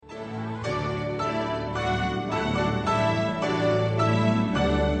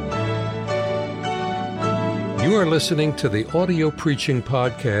You are listening to the audio preaching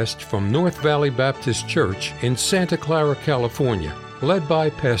podcast from North Valley Baptist Church in Santa Clara, California, led by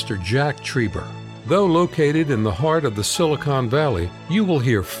Pastor Jack Trieber. Though located in the heart of the Silicon Valley, you will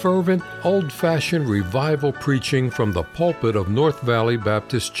hear fervent, old-fashioned revival preaching from the pulpit of North Valley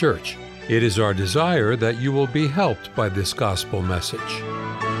Baptist Church. It is our desire that you will be helped by this gospel message.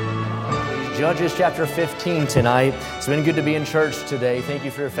 Judges chapter 15 tonight. It's been good to be in church today. Thank you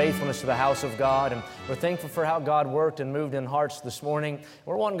for your faithfulness to the house of God, and we're thankful for how God worked and moved in hearts this morning.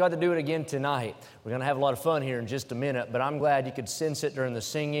 We're wanting God to do it again tonight. We're going to have a lot of fun here in just a minute, but I'm glad you could sense it during the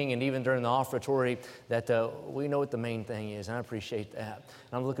singing and even during the offertory that we know what the main thing is, and I appreciate that.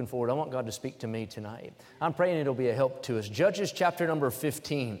 And I'm looking forward. I want God to speak to me tonight. I'm praying it'll be a help to us. Judges chapter number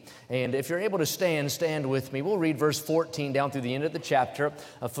 15, and if you're able to stand with me. We'll read verse 14 down through the end of the chapter.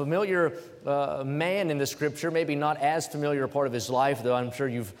 A familiar man in the Scripture, maybe not as familiar a part of his life, though I'm sure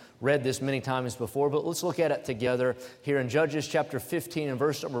you've read this many times before, but let's look at it together here in Judges chapter 15 and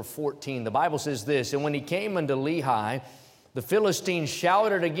verse number 14. The Bible says this, "And when he came unto Lehi, the Philistines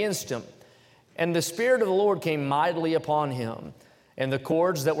shouted against him, and the Spirit of the Lord came mightily upon him, and the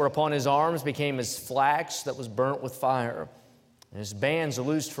cords that were upon his arms became as flax that was burnt with fire, and his bands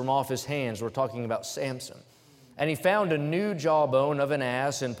loosed from off his hands." We're talking about Samson. "And he found a new jawbone of an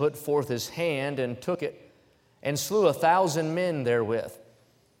ass, and put forth his hand, and took it, and slew 1,000 men therewith.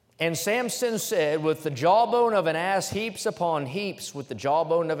 And Samson said, With the jawbone of an ass heaps upon heaps, with the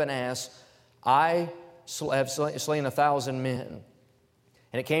jawbone of an ass I have slain 1,000 men.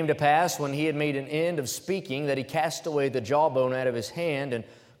 And it came to pass, when he had made an end of speaking, that he cast away the jawbone out of his hand, and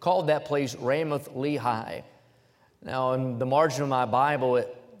called that place Ramoth Lehi." Now, in the margin of my Bible,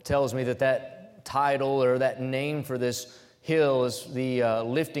 it tells me that title or that name for this hill is the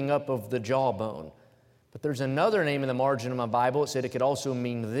lifting up of the jawbone. But there's another name in the margin of my Bible. It said it could also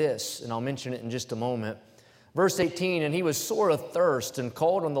mean this, and I'll mention it in just a moment. Verse 18, "And he was sore athirst, and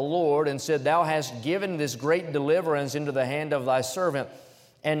called on the Lord, and said, Thou hast given this great deliverance into the hand of thy servant,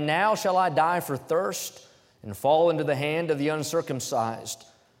 and now shall I die for thirst, and fall into the hand of the uncircumcised.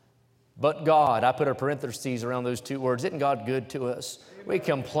 But God," I put a parentheses around those two words, isn't God good to us? We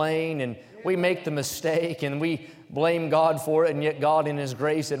complain, and we make the mistake, and we blame God for it, and yet God in His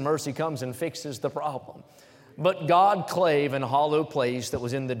grace and mercy comes and fixes the problem. "But God clave an hollow place that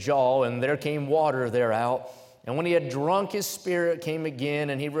was in the jaw, and there came water thereout. And when he had drunk, his spirit came again,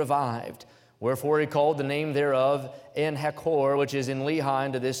 and he revived. Wherefore he called the name thereof En-Hakkore, which is in Lehi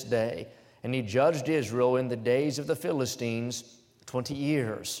unto this day. And he judged Israel in the days of the Philistines 20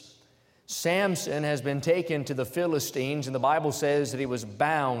 years. Samson has been taken to the Philistines, and the Bible says that he was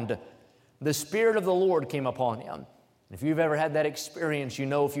bound. The Spirit of the Lord came upon him." If you've ever had that experience, you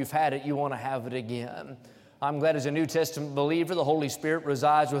know if you've had it, you want to have it again. I'm glad as a New Testament believer, the Holy Spirit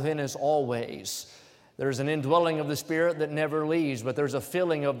resides within us always. There's an indwelling of the Spirit that never leaves, but there's a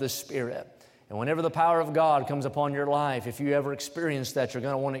filling of the Spirit. And whenever the power of God comes upon your life, if you ever experience that, you're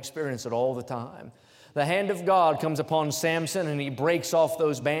going to want to experience it all the time. The hand of God comes upon Samson, and he breaks off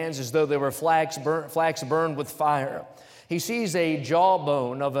those bands as though they were flax burned with fire. He sees a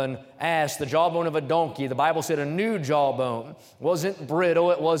jawbone of an ass, the jawbone of a donkey. The Bible said a new jawbone. It wasn't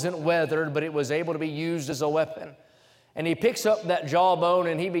brittle, it wasn't weathered, but it was able to be used as a weapon. And he picks up that jawbone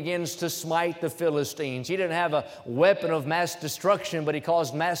and he begins to smite the Philistines. He didn't have a weapon of mass destruction, but he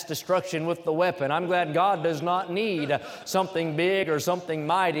caused mass destruction with the weapon. I'm glad God does not need something big or something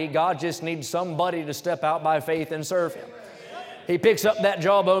mighty. God just needs somebody to step out by faith and serve Him. He picks up that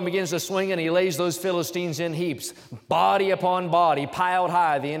jawbone, begins to swing, and he lays those Philistines in heaps, body upon body, piled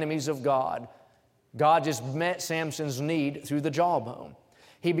high, the enemies of God. God just met Samson's need through the jawbone.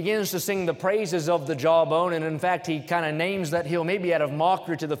 He begins to sing the praises of the jawbone, and in fact, he kind of names that hill, maybe out of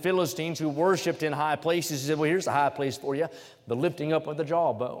mockery to the Philistines who worshiped in high places. He said, well, here's a high place for you, the lifting up of the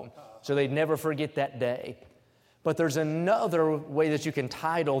jawbone. So they'd never forget that day. But there's another way that you can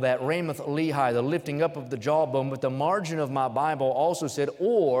title that, Ramoth Lehi, the lifting up of the jawbone, but the margin of my Bible also said,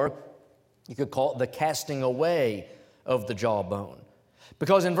 or you could call it the casting away of the jawbone.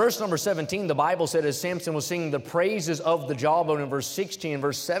 Because in verse number 17, the Bible said as Samson was singing the praises of the jawbone in verse 16 and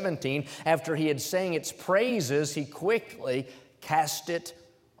verse 17, after he had sang its praises, he quickly cast it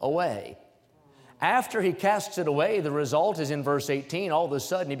away. After he casts it away, the result is in verse 18, all of a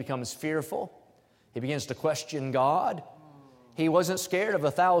sudden he becomes fearful. He begins to question God. He wasn't scared of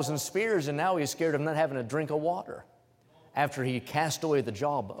 1,000 spears, and now he's scared of not having a drink of water. After he cast away the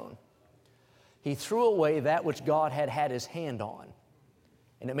jawbone, he threw away that which God had had His hand on,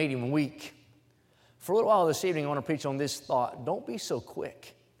 and it made him weak. For a little while this evening, I want to preach on this thought. Don't be so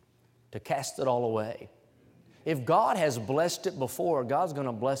quick to cast it all away. If God has blessed it before, God's going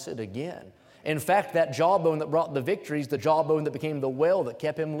to bless it again. In fact, that jawbone that brought the victory is the jawbone that became the well that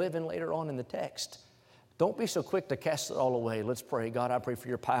kept him living later on in the text. Don't be so quick to cast it all away. Let's pray. God, I pray for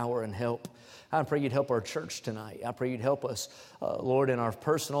your power and help. I pray you'd help our church tonight. I pray you'd help us, Lord, in our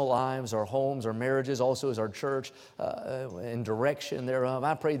personal lives, our homes, our marriages, also as our church, in direction thereof.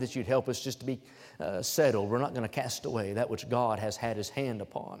 I pray that you'd help us just to be settled. We're not going to cast away that which God has had His hand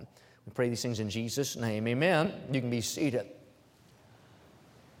upon. We pray these things in Jesus' name. Amen. You can be seated.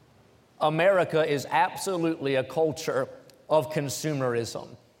 America is absolutely a culture of consumerism.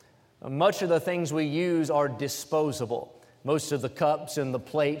 Much of the things we use are disposable. Most of the cups and the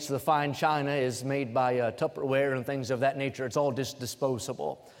plates, the fine china is made by Tupperware and things of that nature. It's all just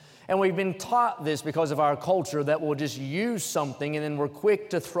disposable. And we've been taught this because of our culture that we'll just use something and then we're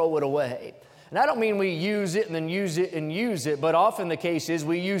quick to throw it away. And I don't mean we use it and then use it and use it, but often the case is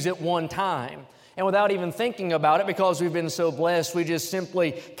we use it one time. And without even thinking about it, because we've been so blessed, we just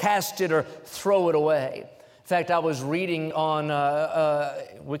simply cast it or throw it away. In fact, I was reading on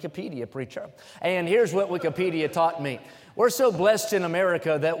Wikipedia, preacher, and here's what Wikipedia taught me. We're so blessed in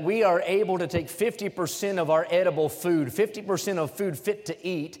America that we are able to take 50% of our edible food, 50% of food fit to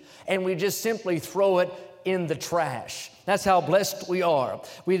eat, and we just simply throw it in the trash. That's how blessed we are.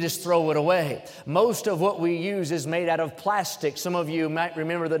 We just throw it away. Most of what we use is made out of plastic. Some of you might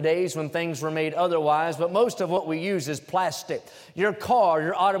remember the days when things were made otherwise, but most of what we use is plastic. Your car,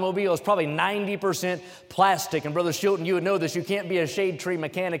 your automobile is probably 90% plastic. And Brother Shilton, you would know this. You can't be a shade tree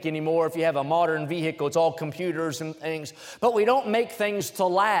mechanic anymore if you have a modern vehicle. It's all computers and things. But we don't make things to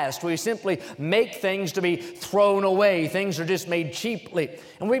last. We simply make things to be thrown away. Things are just made cheaply.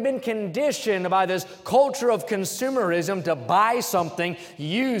 And we've been conditioned by this culture of consumerism to buy something,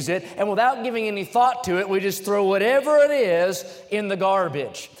 use it, and without giving any thought to it, we just throw whatever it is in the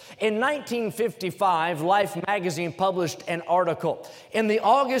garbage. In 1955, Life magazine published an article. In the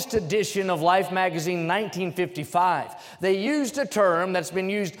August edition of Life magazine 1955, they used a term that's been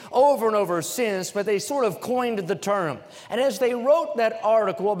used over and over since, but they sort of coined the term. And as they wrote that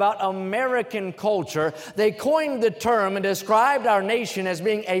article about American culture, they coined the term and described our nation as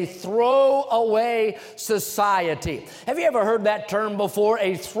being a throwaway society. Have you ever heard that term before?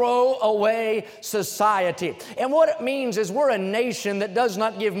 A throwaway society. And what it means is we're a nation that does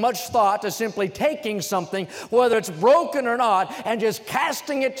not give much thought to simply taking something, whether it's broken or not, and just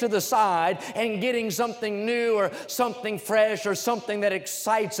casting it to the side and getting something new or something fresh or something that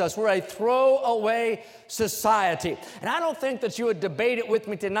excites us. We're a throwaway society. And I don't think that you would debate it with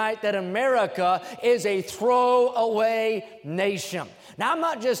me tonight that America is a throwaway nation. Now, I'm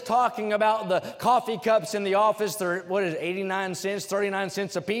not just talking about the coffee cups in the office. They're, 89 cents, 39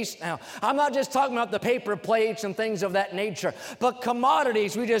 cents a piece now. I'm not just talking about the paper plates and things of that nature. But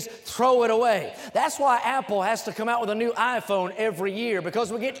commodities, we just throw it away. That's why Apple has to come out with a new iPhone every year,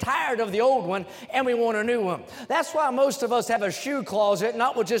 because we get tired of the old one and we want a new one. That's why most of us have a shoe closet,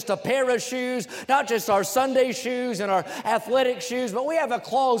 not with just a pair of shoes, not just our Sunday shoes and our athletic shoes, but we have a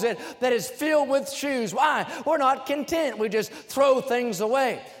closet that is filled with shoes. Why? We're not content. We just throw things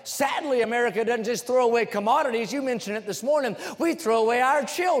away. Sadly, America doesn't just throw away commodities. You mentioned it this morning. We throw away our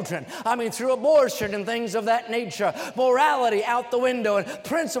children. Through abortion and things of that nature. Morality out the window and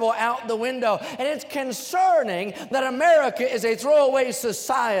principle out the window. And it's concerning that America is a throwaway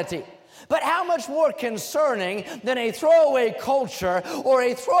society. But how much more concerning than a throwaway culture or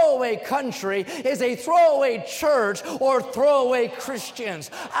a throwaway country is a throwaway church or throwaway Christians?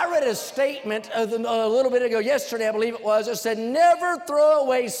 I read a statement a little bit ago, yesterday I believe it was, it said, never throw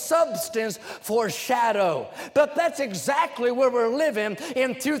away substance for shadow. But that's exactly where we're living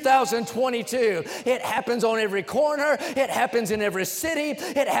in 2022. It happens on every corner. It happens in every city.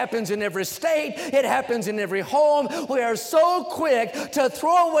 It happens in every state. It happens in every home. We are so quick to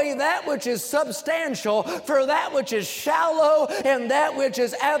throw away that which is substantial for that which is shallow and that which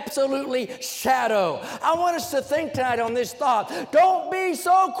is absolutely shadow. I want us to think tonight on this thought. Don't be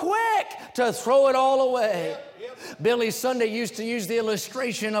so quick to throw it all away. Billy Sunday used to use the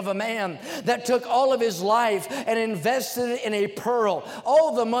illustration of a man that took all of his life and invested it in a pearl.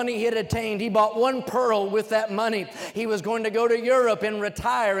 All the money he had attained, he bought one pearl with that money. He was going to go to Europe and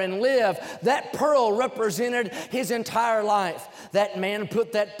retire and live. That pearl represented his entire life. That man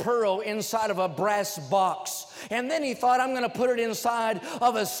put that pearl inside of a brass box. And then he thought, I'm going to put it inside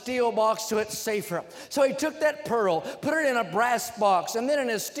of a steel box so it's safer. So he took that pearl, put it in a brass box, and then in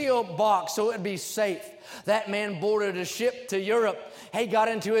a steel box so it would be safe. That man boarded a ship to Europe. He got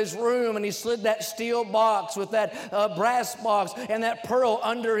into his room and he slid that steel box with that brass box and that pearl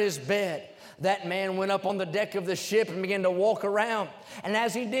under his bed. that man went up on the deck of the ship and began to walk around. And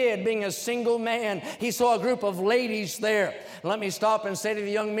as he did, being a single man, he saw a group of ladies there. Let me stop and say to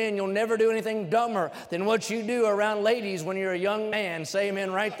the young men, you'll never do anything dumber than what you do around ladies when you're a young man. Say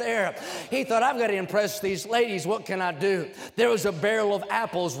amen right there. He thought, I've got to impress these ladies. What can I do? There was a barrel of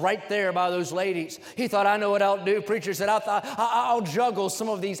apples right there by those ladies. He thought, I know what I'll do. Preacher said, I'll juggle some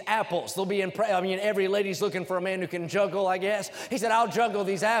of these apples. They'll be every lady's looking for a man who can juggle, I guess. He said, I'll juggle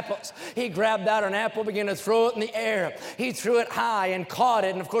these apples. He grabbed out an apple, began to throw it in the air. He threw it high and caught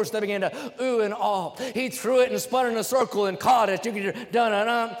it, and of course they began to ooh and awe. He threw it and spun in a circle and caught it. You could hear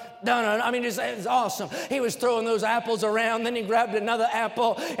dun-dun-dun, dun-dun. I mean, it's awesome. He was throwing those apples around, then he grabbed another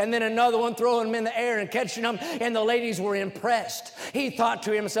apple, and then another one, throwing them in the air and catching them, and the ladies were impressed. He thought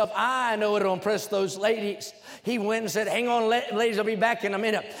to himself, I know what'll impress those ladies. He went and said, hang on, ladies, I'll be back in a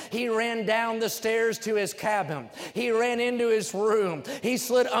minute. He ran down the stairs to his cabin. He ran into his room. He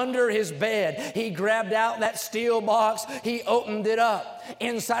slid under his bed. He grabbed out that steel box. He opened it up.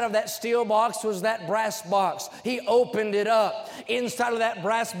 Inside of that steel box was that brass box. He opened it up. Inside of that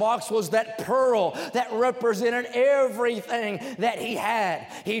brass box was that pearl that represented everything that he had.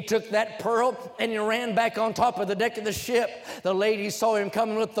 He took that pearl and he ran back on top of the deck of the ship. The ladies saw him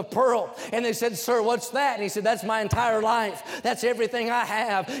coming with the pearl, and they said, sir, what's that? And he said, that's my entire life. That's everything I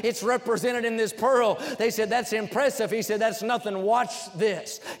have. It's represented in this pearl. They said, that's impressive. He said, that's nothing. Watch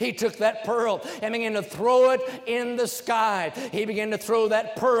this. He took that pearl and began to throw it in the sky. He began to throw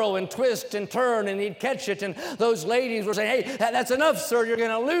that pearl and twist and turn, and he'd catch it. And those ladies were saying, hey, that's enough, sir. You're going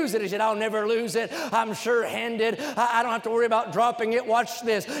to lose it. He said, I'll never lose it. I'm sure-handed. I don't have to worry about dropping it. Watch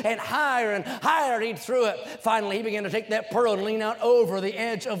this. And higher he threw it. Finally, he began to take that pearl and lean out over the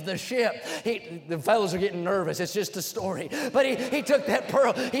edge of the ship. The fellows are getting nervous. It's just a story. But he took that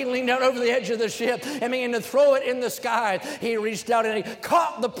pearl. He leaned out over the edge of the ship and began to throw it in the sky. He reached out and he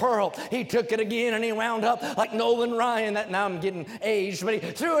caught the pearl. He took it again and he wound up like Nolan Ryan. Now I'm getting aged, but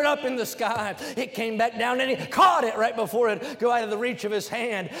he threw it up in the sky. It came back down and he caught it right before it go out of the reach of his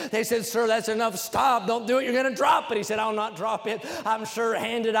hand. They said, sir, that's enough. Stop. Don't do it. You're going to drop it. He said, I'll not drop it. I'm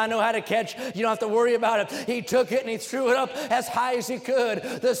sure-handed. I know how to catch. You don't have to worry about it. He took it and he threw it up as high as he could.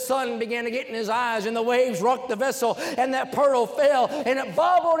 The sun began to get in his eyes and the waves rocked the vessel and that pearl fell and it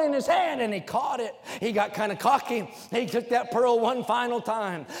bobbled in his hand and he caught it. He got kind of cocky. He took that pearl one final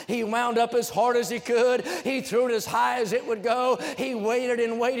time. He wound up as hard as he could. He threw it as high as it would go. He waited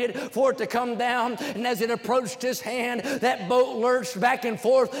and waited for it to come down, and as it approached his hand, that boat lurched back and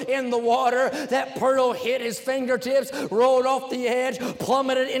forth in the water. That pearl hit his fingertips, rolled off the edge,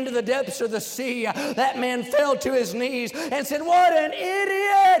 plummeted into the depths of the sea. That man fell to his knees and said, what an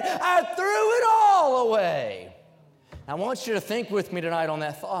idiot! I threw it all away. I want you to think with me tonight on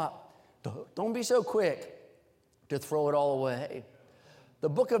that thought. Don't be so quick to throw it all away. The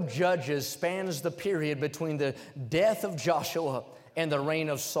book of Judges spans the period between the death of Joshua and the reign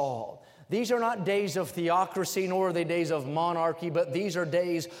of Saul. These are not days of theocracy, nor are they days of monarchy, but these are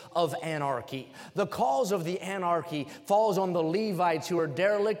days of anarchy. The cause of the anarchy falls on the Levites, who are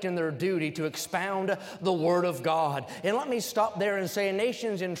derelict in their duty to expound the Word of God. And let me stop there and say a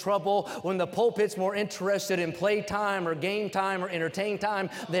nation's in trouble when the pulpit's more interested in playtime or game time or entertain time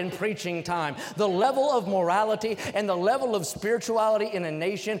than preaching time. The level of morality and the level of spirituality in a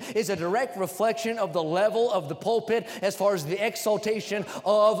nation is a direct reflection of the level of the pulpit as far as the exaltation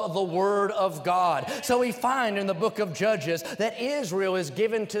of the Word of God. So we find in the book of Judges that Israel is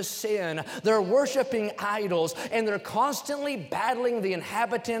given to sin. They're worshiping idols and they're constantly battling the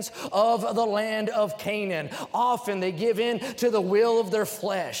inhabitants of the land of Canaan. Often they give in to the will of their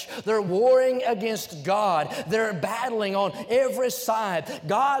flesh. They're warring against God. They're battling on every side.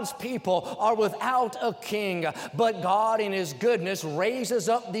 God's people are without a king, but God in His goodness raises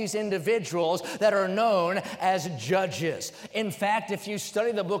up these individuals that are known as judges. In fact, if you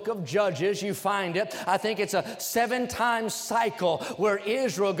study the book of Judges, you find it. I think it's a 7-time cycle where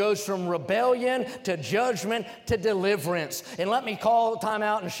Israel goes from rebellion to judgment to deliverance. And let me call time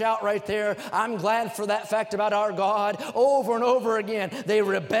out and shout right there, I'm glad for that fact about our God. Over and over again, they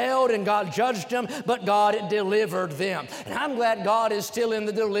rebelled and God judged them, but God delivered them. And I'm glad God is still in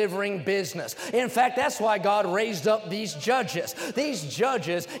the delivering business. In fact, that's why God raised up these judges. These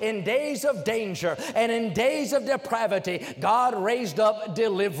judges, in days of danger and in days of depravity, God raised up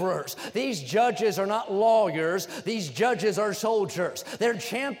deliverers. These judges are not lawyers. These judges are soldiers. They're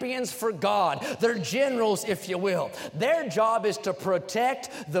champions for God. They're generals, if you will. Their job is to protect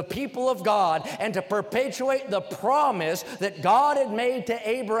the people of God and to perpetuate the promise that God had made to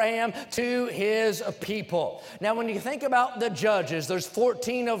Abraham to his people. Now, when you think about the judges, there's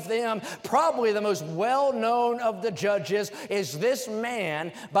 14 of them. Probably the most well-known of the judges is this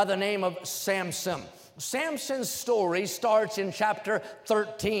man by the name of Samson. Samson's story starts in chapter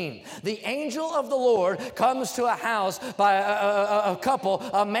 13. The angel of the Lord comes to a house by a couple,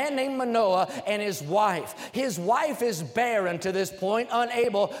 a man named Manoah and his wife. His wife is barren to this point,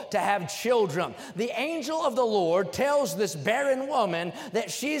 unable to have children. The angel of the Lord tells this barren woman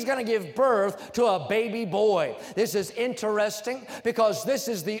that she's going to give birth to a baby boy. This is interesting because this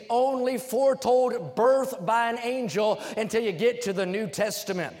is the only foretold birth by an angel until you get to the New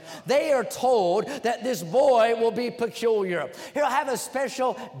Testament. They are told that this boy will be peculiar. He'll have a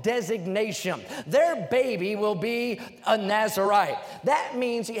special designation. Their baby will be a Nazirite. That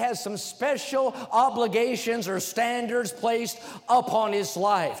means he has some special obligations or standards placed upon his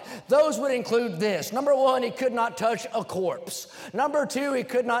life. Those would include this. Number one, he could not touch a corpse. Number two, he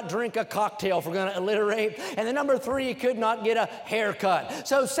could not drink a cocktail, if we're going to alliterate. And then number three, he could not get a haircut.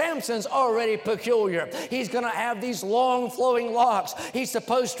 So Samson's already peculiar. He's going to have these long flowing locks. He's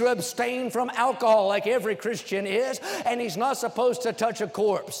supposed to abstain from alcohol like every Christian is, and he's not supposed to touch a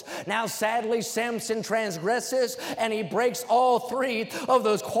corpse. Now, sadly, Samson transgresses, and he breaks all three of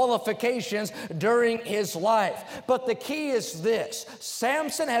those qualifications during his life. But the key is this: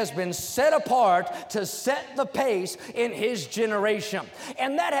 Samson has been set apart to set the pace in his generation,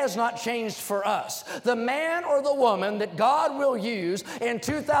 and that has not changed for us. The man or the woman that God will use in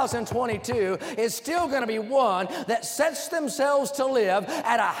 2022 is still going to be one that sets themselves to live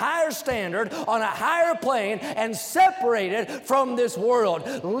at a higher standard, on a higher plane, and separated from this world.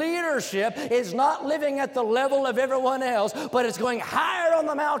 Leadership is not living at the level of everyone else, but it's going higher on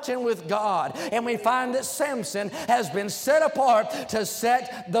the mountain with God. And we find that Samson has been set apart to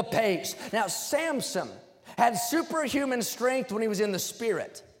set the pace. Now, Samson had superhuman strength when he was in the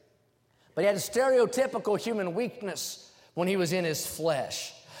spirit, but he had a stereotypical human weakness when he was in his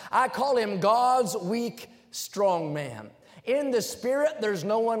flesh. I call him God's weak, strong man. In the spirit, there's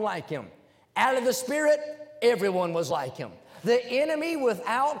no one like him. Out of the spirit, everyone was like him. The enemy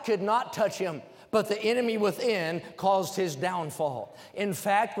without could not touch him, but the enemy within caused his downfall. In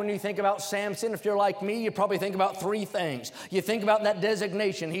fact, when you think about Samson, if you're like me, you probably think about three things. You think about that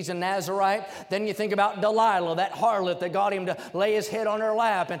designation. He's a Nazirite. Then you think about Delilah, that harlot that got him to lay his head on her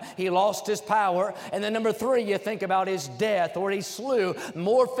lap, and he lost his power. And then number three, you think about his death, where he slew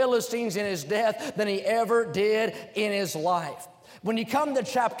more Philistines in his death than he ever did in his life. When you come to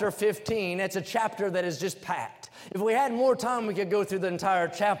chapter 15, it's a chapter that is just packed. If we had more time, we could go through the entire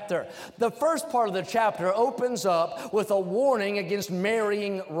chapter. The first part of the chapter opens up with a warning against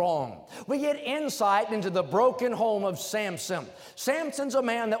marrying wrong. We get insight into the broken home of Samson. Samson's a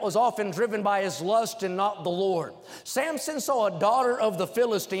man that was often driven by his lust and not the Lord. Samson saw a daughter of the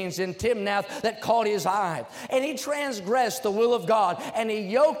Philistines in Timnath that caught his eye, and he transgressed the will of God, and he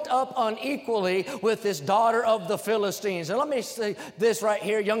yoked up unequally with this daughter of the Philistines. And let me say this right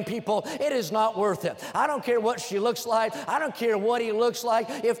here, young people, it is not worth it. I don't care what she looks like. I don't care what he looks like.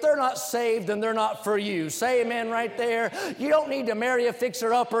 If they're not saved, then they're not for you. Say amen right there. You don't need to marry a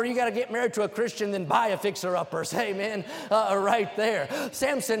fixer-upper. You got to get married to a Christian, then buy a fixer-upper. Say amen right there.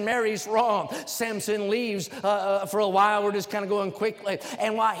 Samson marries wrong. Samson leaves for a while. We're just kind of going quickly.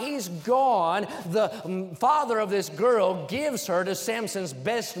 And while he's gone, the father of this girl gives her to Samson's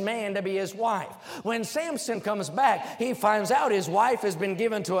best man to be his wife. When Samson comes back, he finds out his wife has been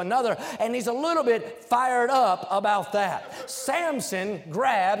given to another, and he's a little bit fired up about that. Samson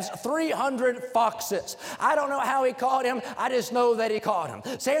grabs 300 foxes. I don't know how he caught him. I just know that he caught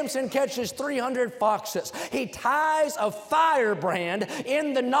him. Samson catches 300 foxes. He ties a firebrand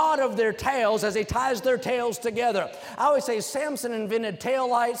in the knot of their tails as he ties their tails together. I always say Samson invented tail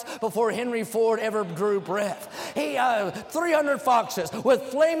lights before Henry Ford ever drew breath. 300 foxes with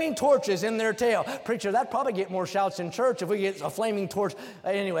flaming torches in their tail. Preacher, that'd probably get more shouts in church if we get a flaming torch.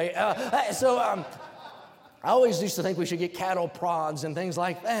 Anyway, I always used to think we should get cattle prods and things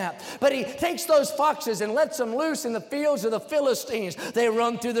like that. But he takes those foxes and lets them loose in the fields of the Philistines. They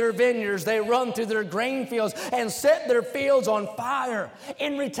run through their vineyards. They run through their grain fields and set their fields on fire.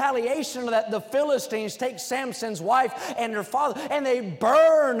 In retaliation to that, the Philistines take Samson's wife and her father, and they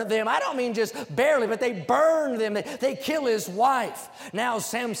burn them. I don't mean just barely, but they burn them. They kill his wife. Now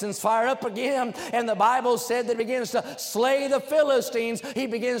Samson's fired up again, and the Bible said that he begins to slay the Philistines. He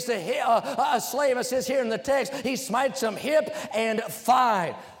begins to slay them. It says here in the text, he smites them hip and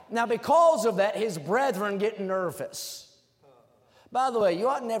thigh. Now, because of that, his brethren get nervous. By the way, you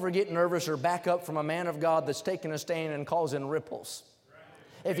ought never get nervous or back up from a man of God that's taking a stand and causing ripples.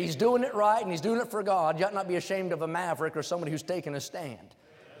 If he's doing it right and he's doing it for God, you ought not be ashamed of a maverick or somebody who's taking a stand.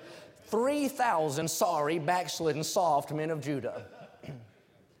 3,000 sorry, backslidden, soft men of Judah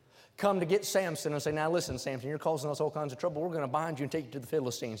come to get Samson and say, now listen, Samson, you're causing us all kinds of trouble. We're going to bind you and take you to the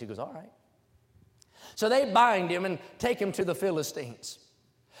Philistines. He goes, all right. So they bind him and take him to the Philistines.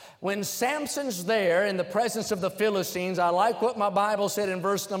 When Samson's there in the presence of the Philistines, I like what my Bible said in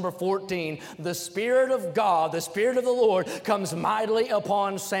verse number 14. The Spirit of God, the Spirit of the Lord comes mightily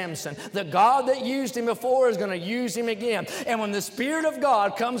upon Samson. The God that used him before is going to use him again. And when the Spirit of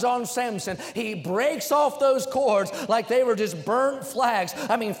God comes on Samson, he breaks off those cords like they were just burnt flax.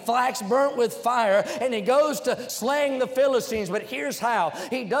 Flax burnt with fire. And he goes to slaying the Philistines. But here's how.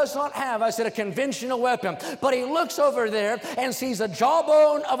 He does not have, a conventional weapon. But he looks over there and sees a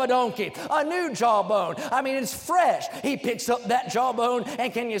jawbone of a donkey, a new jawbone. It's fresh. He picks up that jawbone,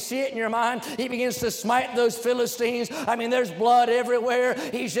 and can you see it in your mind? He begins to smite those Philistines. There's blood everywhere.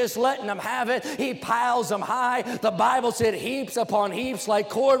 He's just letting them have it. He piles them high. The Bible said heaps upon heaps like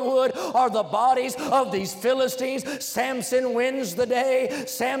cordwood are the bodies of these Philistines. Samson wins the day.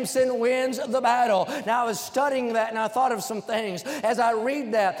 Samson wins the battle. Now, I was studying that, and I thought of some things. As I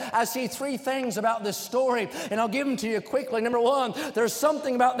read that, I see three things about this story, and I'll give them to you quickly. Number one, there's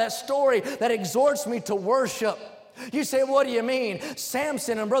something about that story that exhorts me to worship. You say, what do you mean?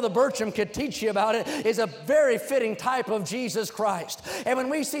 Samson, and Brother Bertram could teach you about it, is a very fitting type of Jesus Christ. And when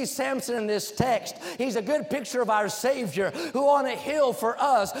we see Samson in this text, he's a good picture of our Savior, who on a hill for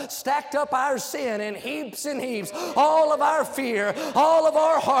us stacked up our sin in heaps and heaps, all of our fear, all of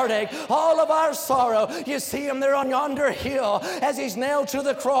our heartache, all of our sorrow. You see him there on yonder hill as he's nailed to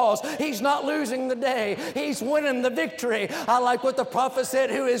the cross. He's not losing the day. He's winning the victory. I like what the prophet said,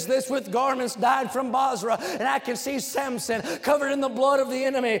 who is this with garments dyed from Basra? And I can see Samson covered in the blood of the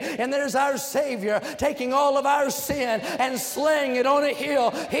enemy, and there's our Savior taking all of our sin and slaying it on a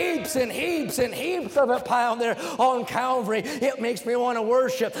hill, heaps and heaps and heaps of it piled there on Calvary. It makes me want to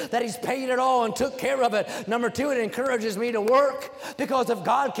worship that he's paid it all and took care of it. Number two, it encourages me to work, because if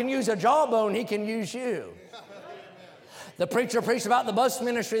God can use a jawbone, he can use you. The preacher preached about the bus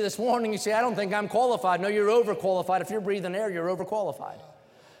ministry this morning. You say, I don't think I'm qualified. No, you're overqualified. If you're breathing air, you're overqualified.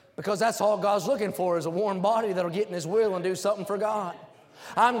 Because that's all God's looking for, is a warm body that'll get in his will and do something for God.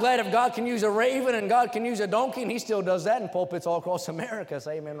 I'm glad if God can use a raven and God can use a donkey, and he still does that in pulpits all across America.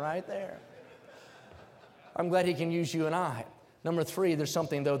 Say amen right there. I'm glad he can use you and I. Number three, there's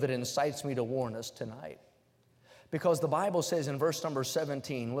something, though, that incites me to warn us tonight. Because the Bible says in verse number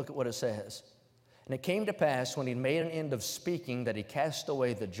 17, look at what it says. And it came to pass, when he made an end of speaking, that he cast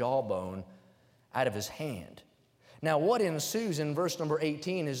away the jawbone out of his hand. Now, what ensues in verse number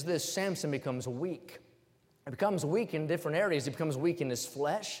 18 is this: Samson becomes weak. He becomes weak in different areas. He becomes weak in his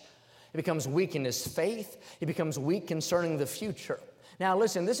flesh. He becomes weak in his faith. He becomes weak concerning the future. Now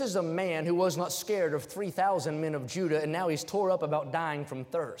listen, this is a man who was not scared of 3,000 men of Judah, and now he's tore up about dying from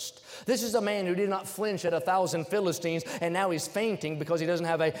thirst. This is a man who did not flinch at 1,000 Philistines, and now he's fainting because he doesn't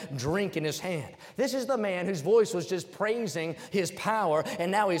have a drink in his hand. This is the man whose voice was just praising his power,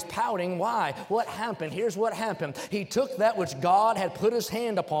 and now he's pouting. Why? What happened? Here's what happened. He took that which God had put his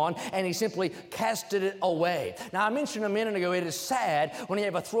hand upon, and he simply casted it away. Now, I mentioned a minute ago, it is sad when you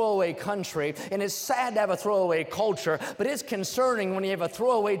have a throwaway country, and it's sad to have a throwaway culture, but it's concerning when you have a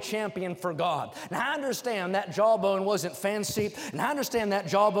throwaway champion for God. Now, I understand that jawbone wasn't fancy, and I understand that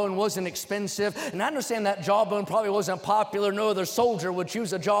jawbone wasn't expensive, and I understand that jawbone probably wasn't popular. No other soldier would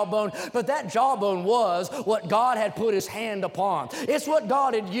choose a jawbone, but that jawbone was what God had put his hand upon. It's what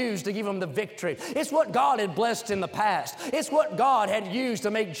God had used to give him the victory. It's what God had blessed in the past. It's what God had used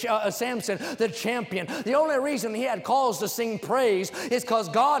to make Samson the champion. The only reason he had cause to sing praise is because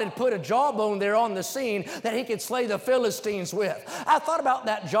God had put a jawbone there on the scene that he could slay the Philistines with. I thought about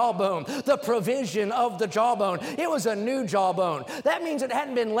that jawbone, the provision of the jawbone. It was a new jawbone. That means it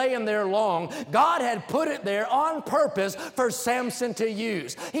hadn't been laying there long. God had put it there on purpose for Samson to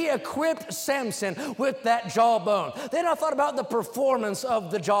use. He equipped Samson with that jawbone. Then I thought about the performance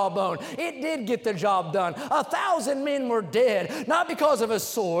of the jawbone. It did get the job done. 1,000 men were dead, not because of a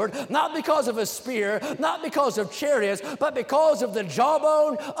sword, not because of a spear, not because of chariots, but because of the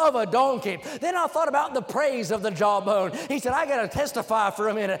jawbone of a donkey. Then I thought about the praise of the jawbone. He said, I got to testify for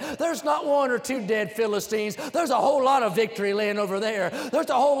a minute. There's not one or two dead Philistines. There's a whole lot of victory laying over there. There's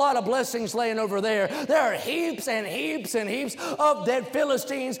a whole lot of blessings laying over there. There are heaps and heaps and heaps of dead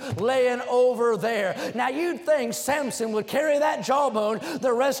Philistines laying over there. Now you'd think Samson would carry that jawbone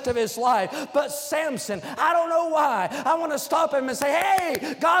the rest of his life. But Samson, I don't know why. I want to stop him and say,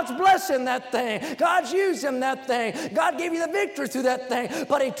 hey, God's blessing that thing. God's using that thing. God gave you the victory through that thing.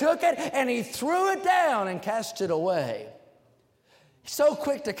 But he took it and he threw it down and cast it away. He's so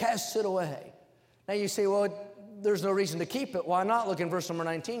quick to cast it away. Now you say, well, there's no reason to keep it. Why not? Look in verse number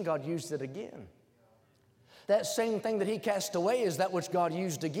 19. God used it again. That same thing that he cast away is that which God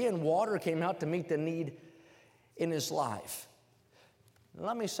used again. Water came out to meet the need in his life.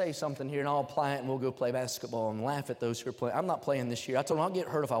 Let me say something here, and I'll apply it, and we'll go play basketball and laugh at those who are playing. I'm not playing this year. I told them I'll get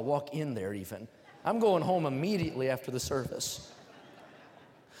hurt if I walk in there even. I'm going home immediately after the service.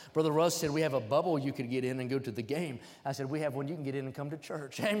 Brother Russ said, we have a bubble you could get in and go to the game. I said, we have one you can get in and come to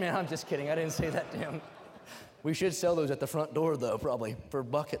church. Hey, man, I'm just kidding. I didn't say that to him. We should sell those at the front door, though, probably, for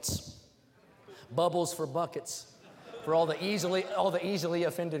buckets. Bubbles for buckets. For all the easily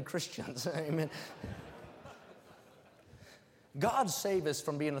offended Christians. Amen. God save us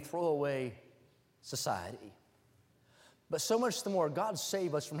from being a throwaway society. But so much the more, God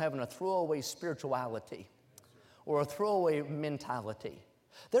save us from having a throwaway spirituality or a throwaway mentality.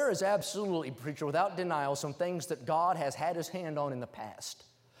 There is absolutely, preacher, without denial, some things that God has had his hand on in the past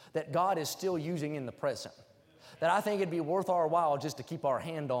that God is still using in the present, that I think it'd be worth our while just to keep our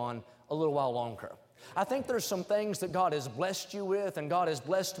hand on a little while longer. I think there's some things that God has blessed you with and God has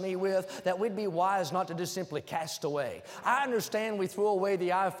blessed me with that we'd be wise not to just simply cast away. I understand we threw away the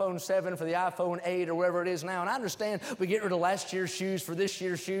iPhone 7 for the iPhone 8 or wherever it is now, and I understand we get rid of last year's shoes for this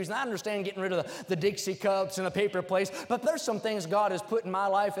year's shoes, and I understand getting rid of the Dixie cups and the paper plates, but there's some things God has put in my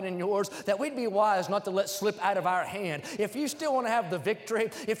life and in yours that we'd be wise not to let slip out of our hand. If you still want to have the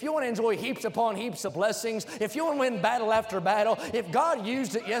victory, if you want to enjoy heaps upon heaps of blessings, if you want to win battle after battle, if God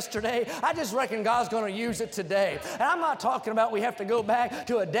used it yesterday, I just reckon God's going to use it today. And I'm not talking about we have to go back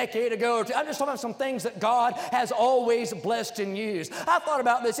to a decade ago. I'm just talking about some things that God has always blessed and used. I thought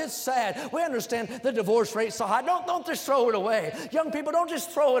about this. It's sad. We understand the divorce rate's so high. Don't just throw it away. Young people, don't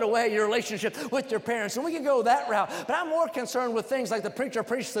just throw it away, your relationship with your parents. And we can go that route. But I'm more concerned with things like the preacher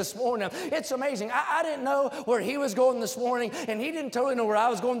preached this morning. It's amazing. I didn't know where he was going this morning, and he didn't totally know where I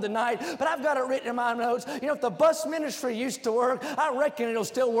was going tonight, but I've got it written in my notes. You know, if the bus ministry used to work, I reckon it'll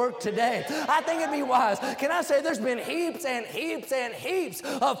still work today. I think it'd be wise. Can I say there's been heaps and heaps and heaps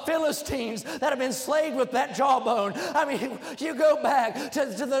of Philistines that have been slayed with that jawbone. I mean, you go back to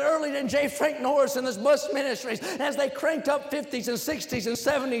the early and J. Frank Norris and this bus ministries, and as they cranked up 50s and 60s and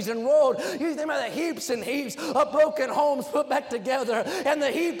 70s and rolled, you think about the heaps and heaps of broken homes put back together, and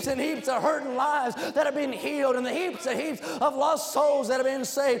the heaps and heaps of hurting lives that have been healed, and the heaps and heaps of lost souls that have been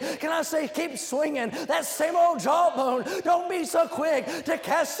saved. Can I say, keep swinging that same old jawbone. Don't be so quick to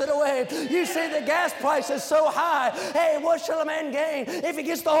cast it away. You see the gas price is so high. Hey, what shall a man gain if he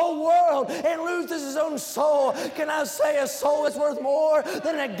gets the whole world and loses his own soul? Can I say a soul is worth more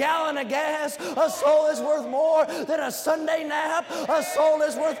than a gallon of gas? A soul is worth more than a Sunday nap. A soul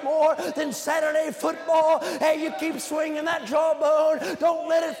is worth more than Saturday football. Hey, you keep swinging that jawbone. Don't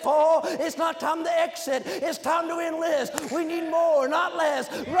let it fall. It's not time to exit. It's time to enlist. We need more, not less.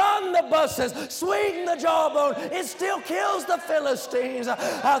 Run the buses. Swing the jawbone. It still kills the Philistines.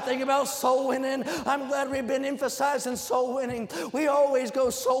 I think about soul winning. I'm glad we've been emphasizing soul winning. We always go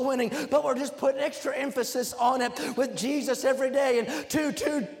soul winning, but we're just putting extra emphasis on it with Jesus every day and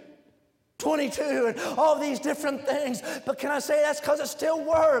 22 and all these different things. But can I say that's because it still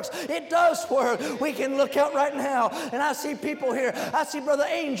works? It does work. We can look out right now, and I see people here. I see Brother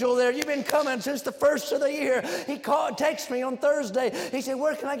Angel there. You've been coming since the first of the year. He texted me on Thursday. He said,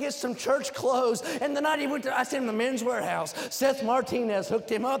 where can I get some church clothes? And the night he went to, I sent him to Men's Warehouse. Seth Martinez hooked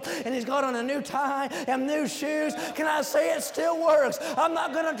him up, and he's got on a new tie and new shoes. Can I say it still works? I'm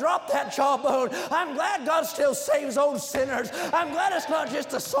not going to drop that jawbone. I'm glad God still saves old sinners. I'm glad it's not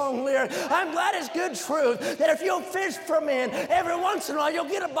just a song lyric. I'm glad it's good truth that if you'll fish for men, every once in a while you'll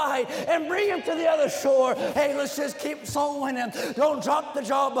get a bite and bring them to the other shore. Hey, let's just keep soul winning. Don't drop the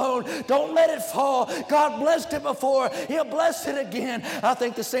jawbone. Don't let it fall. God blessed it before. He'll bless it again. I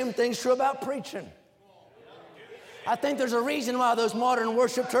think the same thing's true about preaching. I think there's a reason why those modern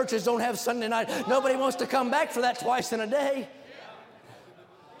worship churches don't have Sunday night. Nobody wants to come back for that twice in a day.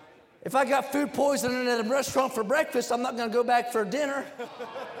 If I got food poisoning at a restaurant for breakfast, I'm not going to go back for dinner.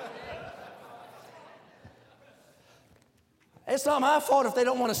 It's not my fault if they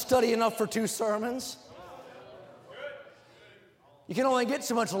don't want to study enough for 2 sermons. You can only get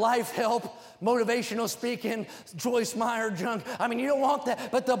so much life help, motivational speaking, Joyce Meyer junk. I mean, you don't want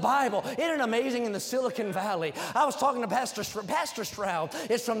that. But the Bible, isn't it amazing in the Silicon Valley? I was talking to Pastor Stroud.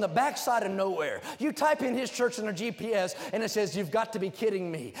 It's from the backside of nowhere. You type in his church in a GPS, and it says, you've got to be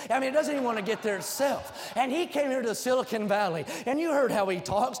kidding me. I mean, it doesn't even want to get there itself. And he came here to the Silicon Valley, and you heard how he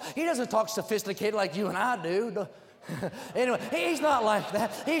talks. He doesn't talk sophisticated like you and I do. Anyway, he's not like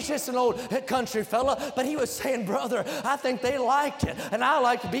that. He's just an old country fella. But he was saying, brother, I think they liked it. And I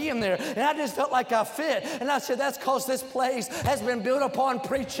liked being there. And I just felt like I fit. And I said, that's because this place has been built upon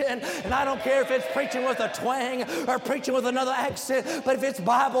preaching. And I don't care if it's preaching with a twang or preaching with another accent. But if it's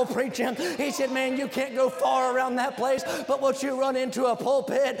Bible preaching, he said, man, you can't go far around that place. But once you run into a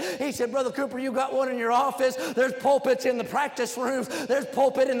pulpit, he said, Brother Cooper, you got one in your office. There's pulpits in the practice rooms. There's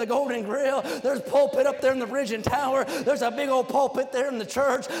pulpit in the Golden Grill. There's pulpit up there in the Bridge and Tower. There's a big old pulpit there in the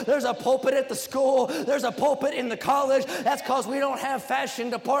church. There's a pulpit at the school. There's a pulpit in the college. That's because we don't have fashion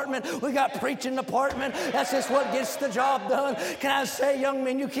department. We got preaching department. That's just what gets the job done. Can I say, young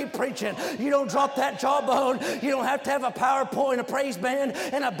men, you keep preaching. You don't drop that jawbone. You don't have to have a PowerPoint, a praise band,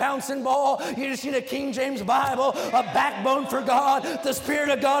 and a bouncing ball. You just need a King James Bible, a backbone for God, the Spirit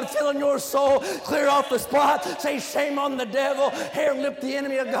of God filling your soul. Clear off the spot. Say shame on the devil. Hair lip the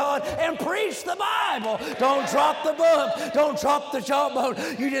enemy of God, and preach the Bible. Don't drop the book. Don't drop the jawbone.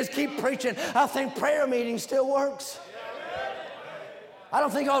 You just keep preaching. I think prayer meeting still works. I don't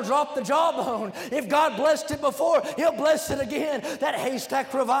think I'll drop the jawbone. If God blessed it before, He'll bless it again. That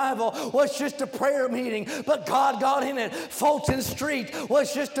Haystack Revival was just a prayer meeting, but God got in it. Fulton Street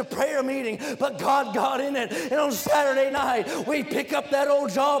was just a prayer meeting, but God got in it. And on Saturday night, we pick up that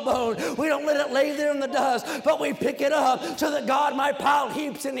old jawbone. We don't let it lay there in the dust, but we pick it up so that God might pile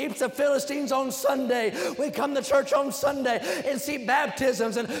heaps and heaps of Philistines on Sunday. We come to church on Sunday and see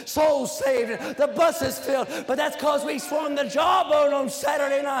baptisms and souls saved. And the bus is filled, but that's because we swung the jawbone on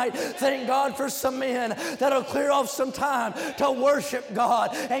Saturday night. Thank God for some men that'll clear off some time to worship God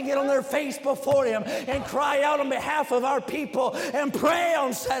and get on their face before Him and cry out on behalf of our people and pray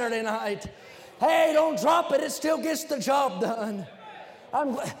on Saturday night. Hey, don't drop it. It still gets the job done.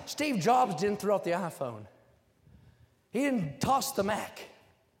 Steve Jobs didn't throw out the iPhone. He didn't toss the Mac.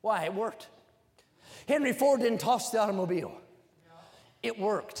 Why? It worked. Henry Ford didn't toss the automobile. It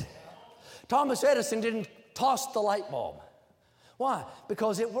worked. Thomas Edison didn't toss the light bulb. Why?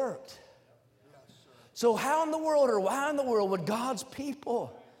 Because it worked. So how in the world or why in the world would God's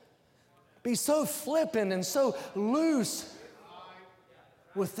people be so flippant and so loose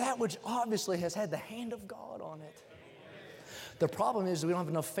with that which obviously has had the hand of God on it? The problem is we don't have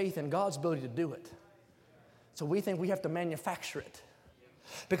enough faith in God's ability to do it. So we think we have to manufacture it.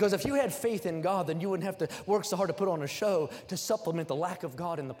 Because if you had faith in God, then you wouldn't have to work so hard to put on a show to supplement the lack of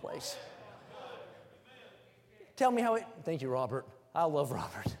God in the place. Tell me how it... Thank you, Robert. I love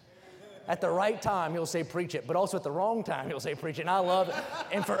Robert. At the right time, he'll say preach it, but also at the wrong time, he'll say preach it, and I love it.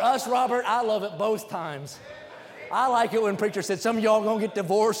 And for us, Robert, I love it both times. I like it when preacher said, some of y'all going to get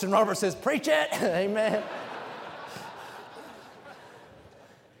divorced, and Robert says, preach it. Amen.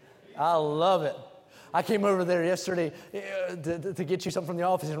 I love it. I came over there yesterday to get you something from the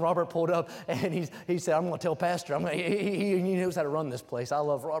office, and Robert pulled up, and he said, I'm going to tell Pastor. He knows how to run this place. I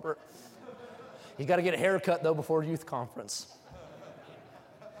love Robert. He's got to get a haircut, though, before youth conference.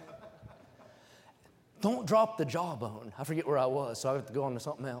 Don't drop the jawbone. I forget where I was, so I have to go on to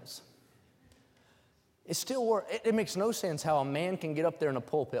something else. It still works. It makes no sense how a man can get up there in a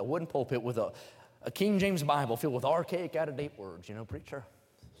pulpit, a wooden pulpit, with a King James Bible filled with archaic, out-of-date words, preacher.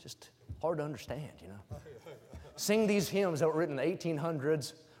 It's just hard to understand, Sing these hymns that were written in the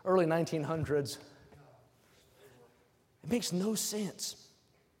 1800s, early 1900s. It makes no sense.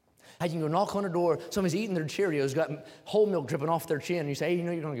 How you can go knock on a door, somebody's eating their Cheerios, got whole milk dripping off their chin, and you say, hey,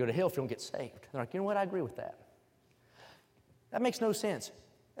 you're going to go to hell if you don't get saved. They're like, you know what, I agree with that. That makes no sense.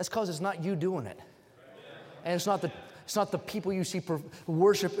 That's because it's not you doing it. And it's not the people you see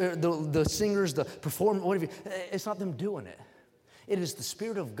worship, the singers, the performers, whatever. It's not them doing it. It is the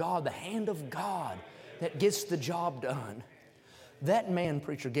Spirit of God, the hand of God that gets the job done. That man,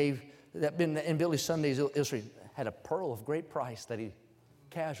 preacher, in Billy Sunday's illustration, had a pearl of great price that he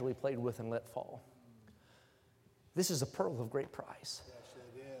casually played with and let fall. This is a pearl of great price. Yes,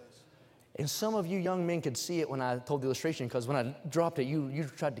 it is. And some of you young men could see it when I told the illustration, because when I dropped it, you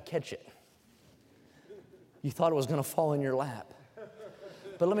tried to catch it. You thought it was going to fall in your lap.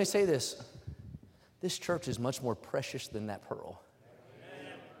 But let me say this. This church is much more precious than that pearl.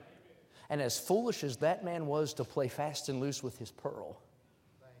 Amen. And as foolish as that man was to play fast and loose with his pearl,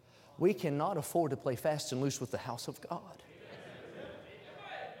 we cannot afford to play fast and loose with the house of God.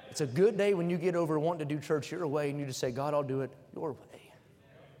 It's a good day when you get over wanting to do church your way and you just say, God, I'll do it your way.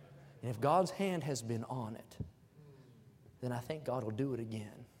 And if God's hand has been on it, then I think God will do it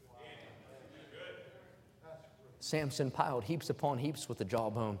again. Samson piled heaps upon heaps with the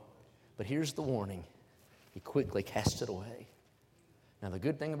jawbone. But here's the warning. He quickly cast it away. Now the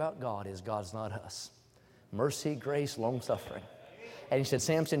good thing about God is God's not us. Mercy, grace, long-suffering. And he said,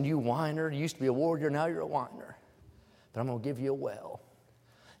 Samson, you whiner. You used to be a warrior, now you're a whiner. But I'm going to give you a well.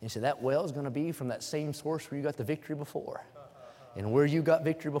 And he said, that well is going to be from that same source where you got the victory before. And where you got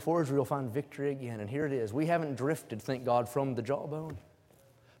victory before is where you'll find victory again. And here it is. We haven't drifted, thank God, from the jawbone.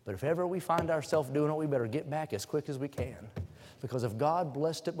 But if ever we find ourselves doing it, we better get back as quick as we can. Because if God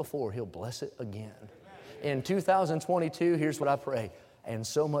blessed it before, He'll bless it again. In 2022, here's what I pray. And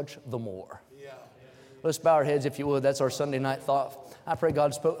so much the more. Let's bow our heads, if you would. That's our Sunday night thought. I pray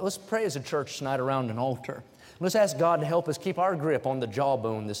God spoke. Let's pray as a church tonight around an altar. Let's ask God to help us keep our grip on the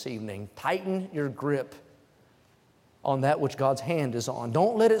jawbone this evening. Tighten your grip on that which God's hand is on.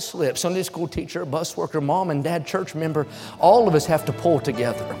 Don't let it slip. Sunday school teacher, bus worker, mom and dad, church member, all of us have to pull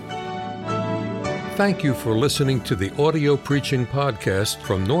together. Thank you for listening to the audio preaching podcast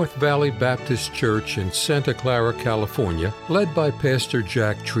from North Valley Baptist Church in Santa Clara, California, led by Pastor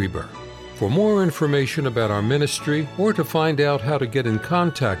Jack Trieber. For more information about our ministry or to find out how to get in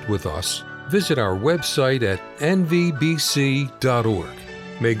contact with us, visit our website at nvbc.org.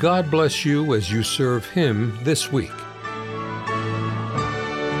 May God bless you as you serve Him this week.